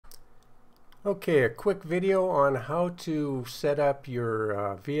Okay, a quick video on how to set up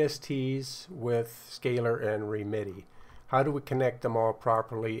your VSTs with Scalar and Remidi. How do we connect them all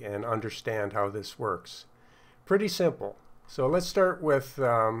properly and understand how this works? Pretty simple. So let's start with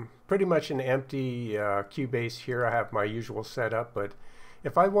pretty much an empty Cubase here. I have my usual setup, but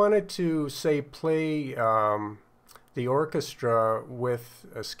if I wanted to, say, play the orchestra with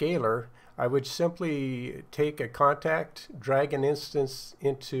a Scalar, I would simply take a contact, drag an instance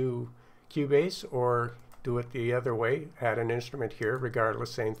into Cubase, or do it the other way, add an instrument here,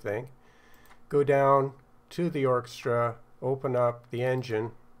 regardless, same thing. Go down to the orchestra, open up the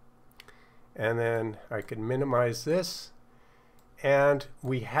engine, and then I can minimize this, and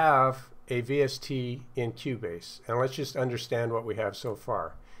we have a VST in Cubase. And let's just understand what we have so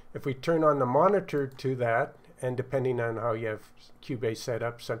far. If we turn on the monitor to that, and depending on how you have Cubase set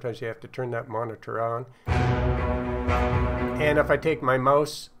up, sometimes you have to turn that monitor on. And if I take my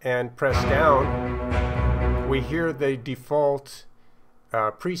mouse and press down, we hear the default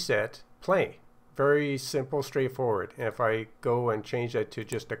preset play. Very simple, straightforward. And if I go and change that to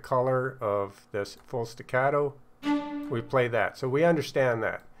just a color of this full staccato, we play that. So we understand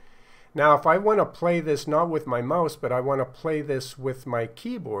that. Now if I want to play this not with my mouse, but I want to play this with my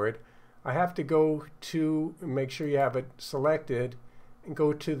keyboard, I have to go to, make sure you have it selected, and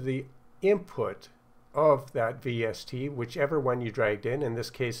go to the input of that VST, whichever one you dragged in this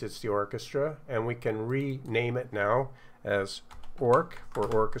case it's the orchestra, and we can rename it now as orc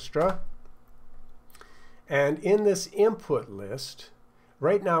for orchestra. And in this input list,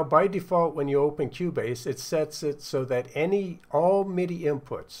 right now by default when you open Cubase, it sets it so that all MIDI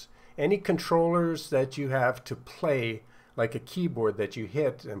inputs, any controllers that you have to play, like a keyboard that you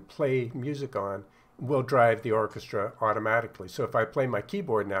hit and play music on, will drive the orchestra automatically. So if I play my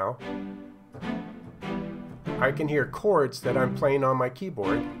keyboard now, I can hear chords that I'm playing on my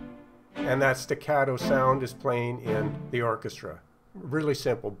keyboard, and that staccato sound is playing in the orchestra. Really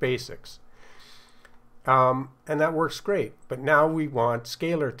simple, basics. And that works great. But now we want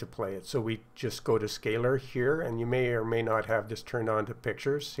Scalar to play it. So we just go to Scalar here, and you may or may not have this turned on to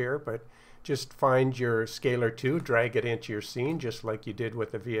pictures here, but just find your Scalar 2, drag it into your scene just like you did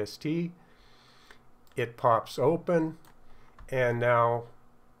with the VST. It pops open, and now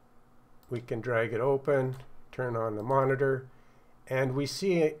we can drag it open, turn on the monitor, and we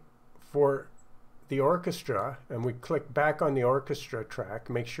see it for the orchestra, and we click back on the orchestra track,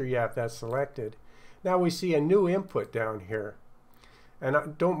 make sure you have that selected. Now we see a new input down here, and I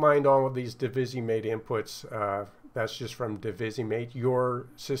don't mind all of these Divisimate inputs. That's just from Divisimate. Your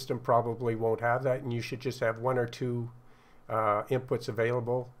system probably won't have that, and you should just have one or two inputs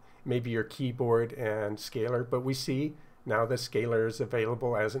available, maybe your keyboard and Scalar. But we see now the Scalar is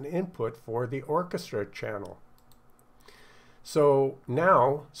available as an input for the orchestra channel. So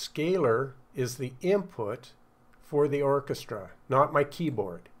now Scalar is the input for the orchestra, not my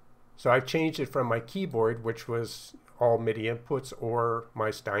keyboard. So I've changed it from my keyboard, which was all MIDI inputs, or my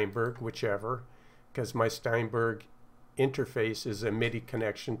Steinberg, whichever, because my Steinberg interface is a MIDI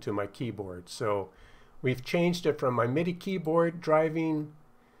connection to my keyboard. So we've changed it from my MIDI keyboard driving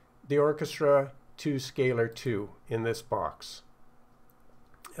the orchestra to Scalar 2 in this box.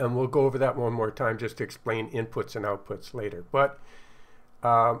 And we'll go over that one more time just to explain inputs and outputs later. But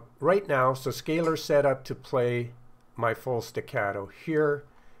right now, so Scalar's set up to play my full staccato here.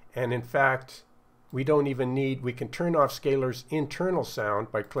 And in fact, we don't even need, we can turn off Scalar's internal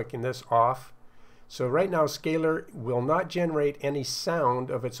sound by clicking this off. So right now Scalar will not generate any sound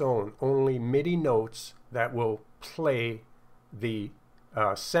of its own, only MIDI notes that will play the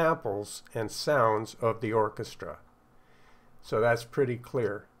samples and sounds of the orchestra. So that's pretty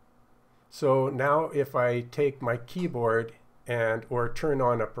clear. So now if I take my keyboard and or turn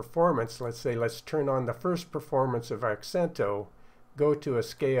on a performance, let's say let's turn on the first performance of Accento, go to a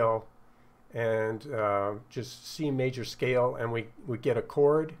scale and just C major scale, and we get a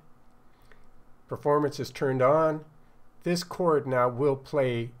chord. Performance is turned on. This chord now will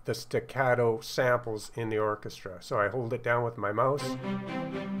play the staccato samples in the orchestra. So I hold it down with my mouse,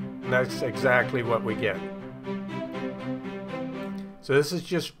 and that's exactly what we get. So this is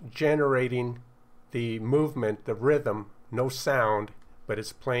just generating the movement, the rhythm, no sound, but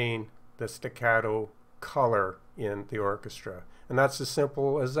it's playing the staccato color in the orchestra. And that's as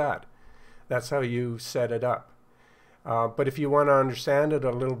simple as that. That's how you set it up. But if you want to understand it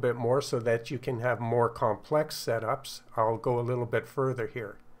a little bit more so that you can have more complex setups, I'll go a little bit further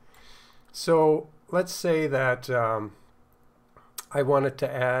here. So let's say that I wanted to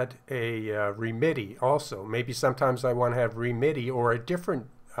add a Remidi also. Maybe sometimes I want to have Remidi or a different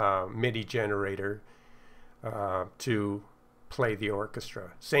MIDI generator to play the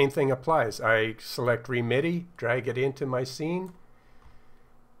orchestra. Same thing applies. I select Remidi, drag it into my scene,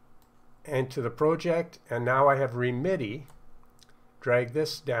 into the project, and now I have Remidi. Drag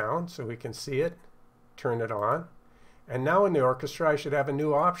this down so we can see it, turn it on, and now in the orchestra I should have a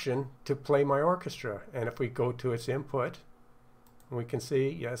new option to play my orchestra. And if we go to its input, we can see,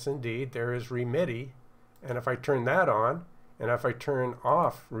 yes indeed, there is Remidi. And if I turn that on, and if I turn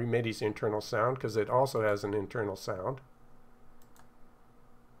off Remidi's internal sound, because it also has an internal sound,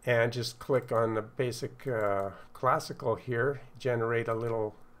 and just click on the basic classical here, generate a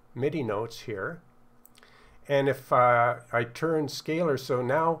little MIDI notes here. And if I turn scalar, so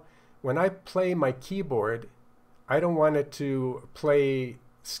now when I play my keyboard, I don't want it to play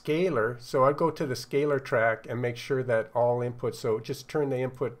scalar, so I go to the scalar track and make sure that all inputs, so just turn the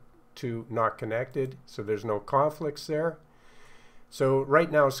input to not connected, so there's no conflicts there. So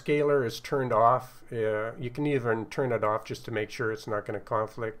right now scalar is turned off. You can even turn it off just to make sure it's not going to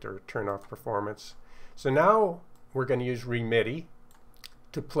conflict or turn off performance. So now we're going to use Remidi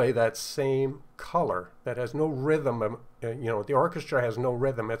to play that same color that has no rhythm. You know, the orchestra has no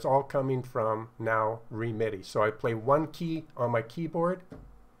rhythm. It's all coming from now Remidi. So I play one key on my keyboard.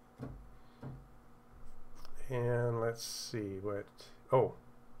 And let's see what, oh.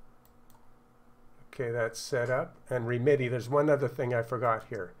 Okay, that's set up. And Remidi, there's one other thing I forgot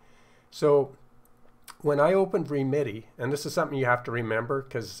here. So when I opened Remidi, and this is something you have to remember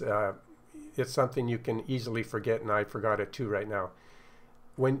because it's something you can easily forget, and I forgot it too right now.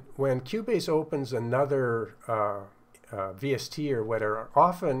 When Cubase opens another VST or whatever,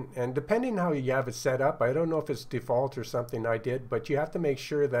 often, and depending how you have it set up, I don't know if it's default or something I did, but you have to make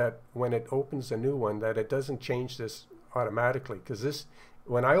sure that when it opens a new one that it doesn't change this automatically, because this,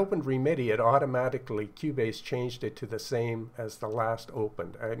 when I opened Remidi, it automatically, Cubase changed it to the same as the last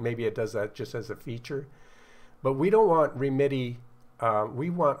opened. Maybe it does that just as a feature. But we don't want Remidi, we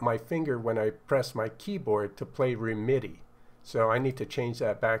want my finger when I press my keyboard to play Remidi. So I need to change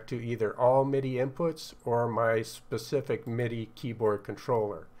that back to either all MIDI inputs or my specific MIDI keyboard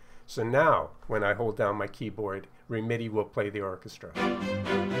controller. So now, when I hold down my keyboard, Remidi will play the orchestra.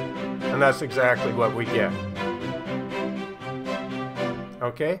 And that's exactly what we get.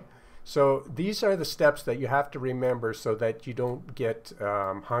 Okay, so these are the steps that you have to remember so that you don't get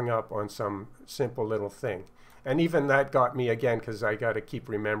hung up on some simple little thing. And even that got me again, because I got to keep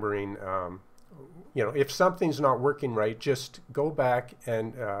remembering, you know, if something's not working right, just go back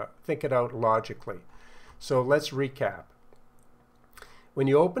and think it out logically. So let's recap. When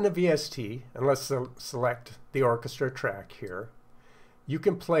you open a VST, and let's select the orchestra track here, you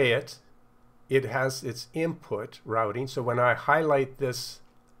can play it. It has its input routing. So when I highlight this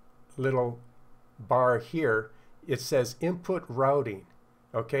little bar here, it says input routing.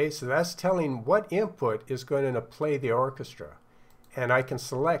 Okay, so that's telling what input is going to play the orchestra. And I can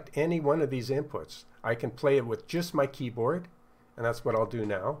select any one of these inputs. I can play it with just my keyboard, and that's what I'll do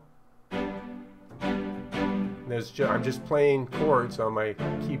now. I'm just playing chords on my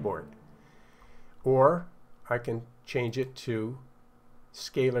keyboard. Or I can change it to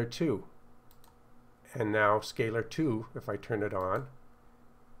Scalar 2. And now Scalar 2, if I turn it on,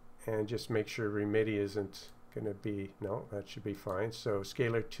 and just make sure Remidi isn't going to be, no, that should be fine. So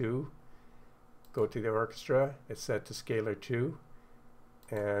Scalar 2, go to the orchestra, it's set to Scalar 2,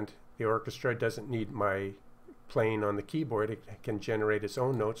 and the orchestra doesn't need my playing on the keyboard. It can generate its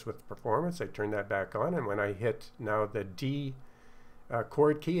own notes with performance. I turn that back on, and when I hit now the D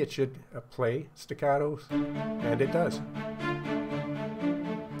chord key, it should play staccatos, and it does.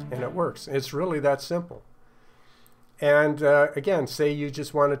 And it works. It's really that simple. And again, say you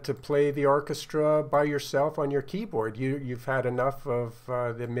just wanted to play the orchestra by yourself on your keyboard. You've had enough of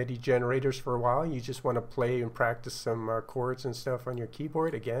the MIDI generators for a while. You just want to play and practice some chords and stuff on your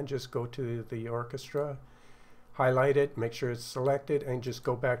keyboard. Again, just go to the orchestra, highlight it, make sure it's selected, and just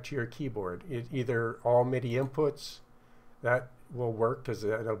go back to your keyboard. Either all MIDI inputs, that will work because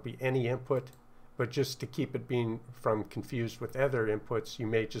that'll be any input. But just to keep it being from confused with other inputs, you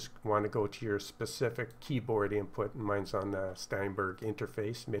may just want to go to your specific keyboard input. And mine's on the Steinberg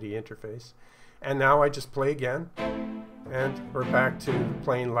interface, MIDI interface. And now I just play again, and we're back to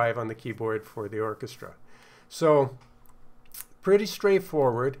playing live on the keyboard for the orchestra. So pretty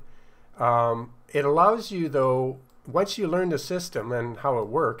straightforward. It allows you, though, once you learn the system and how it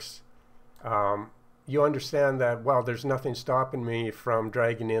works, you understand that, well, there's nothing stopping me from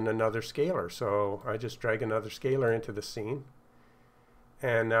dragging in another scalar. So I just drag another scalar into the scene,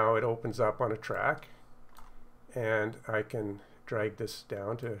 and now it opens up on a track, and I can drag this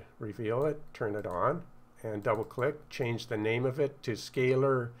down to reveal it, turn it on, and double click, change the name of it to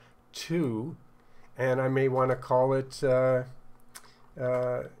Scalar 2, and I may want to call it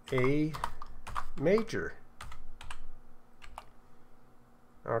A major.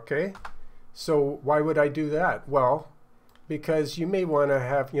 Okay, so why would I do that? Well, because you may want to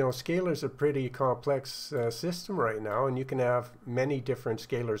have, Scalar's a pretty complex system right now, and you can have many different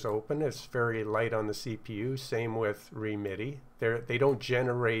scalars open. It's very light on the CPU. Same with Remidi. They don't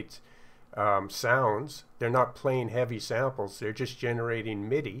generate sounds. They're not playing heavy samples. They're just generating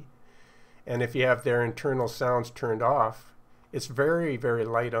MIDI. And if you have their internal sounds turned off, it's very, very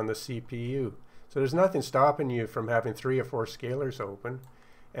light on the CPU. So there's nothing stopping you from having 3 or 4 scalars open.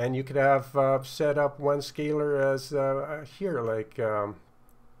 And you could have set up one scalar as here, like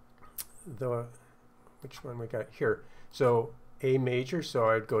which one we got here? So A major, so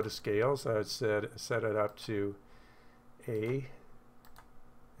I'd go to scales. I'd set it up to A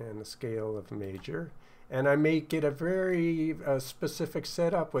and the scale of major. And I may get a very specific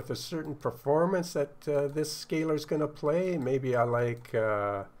setup with a certain performance that this scalar is going to play. Maybe I like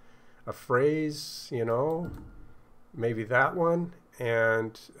a phrase, maybe that one.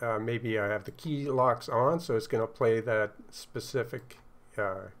 And maybe I have the key locks on, so it's going to play that specific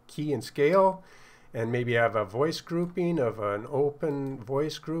key and scale. And maybe I have a voice grouping of an open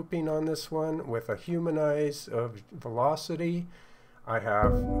voice grouping on this one with a humanize of velocity. I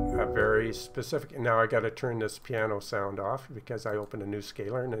have a very specific, now I got to turn this piano sound off because I opened a new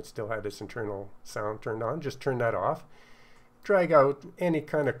scalar and it still had its internal sound turned on. Just turn that off. Drag out any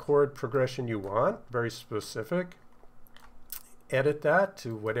kind of chord progression you want, very specific. Edit that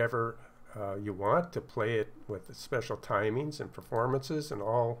to whatever you want to play it with special timings and performances and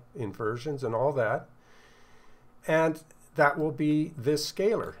all inversions and all that. And that will be this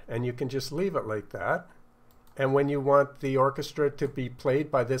scalar. And you can just leave it like that. And when you want the orchestra to be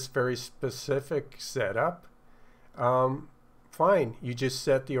played by this very specific setup, fine. You just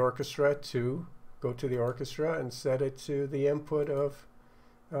set the orchestra to, go to the orchestra and set it to the input of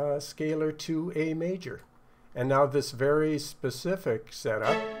scalar to A major. And now this very specific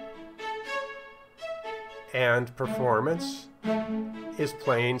setup and performance is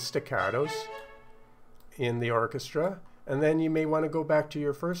playing staccatos in the orchestra. And then you may want to go back to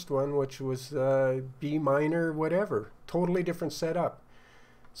your first one, which was B minor, whatever. Totally different setup.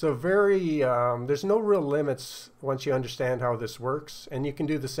 So there's no real limits once you understand how this works. And you can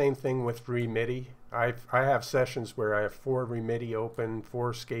do the same thing with Remidi. I have sessions where I have 4 Remidi open,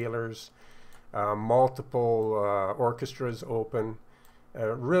 4 scalars, multiple orchestras open,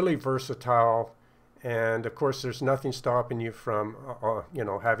 really versatile. And of course, there's nothing stopping you from,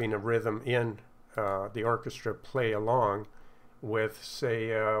 having a rhythm in the orchestra play along with, say,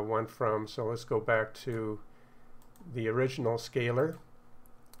 one from, so let's go back to the original scalar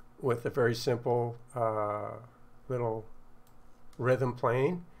with a very simple little rhythm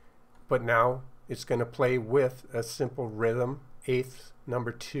playing, but now it's going to play with a simple rhythm, 8th,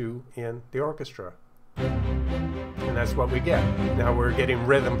 number 2 in the orchestra. And that's what we get. Now we're getting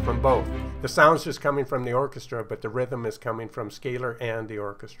rhythm from both. The sound's just coming from the orchestra, but the rhythm is coming from scalar and the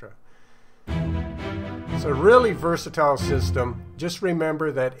orchestra. It's a really versatile system. Just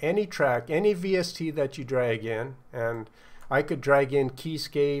remember that any track, any VST that you drag in, and I could drag in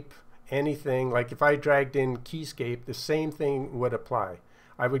keyscape, anything, like if I dragged in keyscape, the same thing would apply.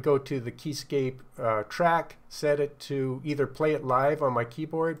 I would go to the keyscape track, set it to either play it live on my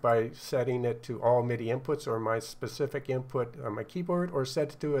keyboard by setting it to all MIDI inputs or my specific input on my keyboard, or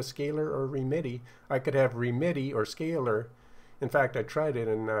set it to a scalar or Remidi. I could have Remidi or scalar. In fact, I tried it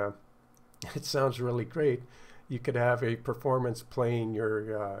and it sounds really great. You could have a performance playing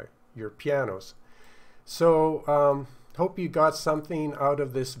your pianos. So hope you got something out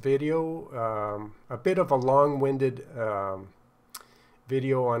of this video. A bit of a long-winded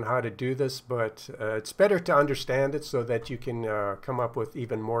video on how to do this, but it's better to understand it so that you can come up with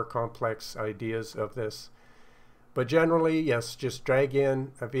even more complex ideas of this. But generally, yes, just drag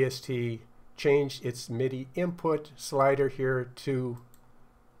in a VST, change its MIDI input slider here to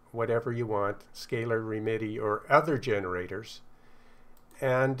whatever you want, scalar, Remidi, or other generators,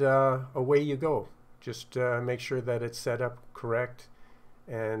 and away you go. Just make sure that it's set up correct,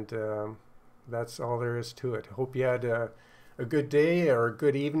 and that's all there is to it. Hope you had a good day or a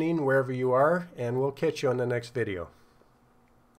good evening wherever you are, and we'll catch you on the next video.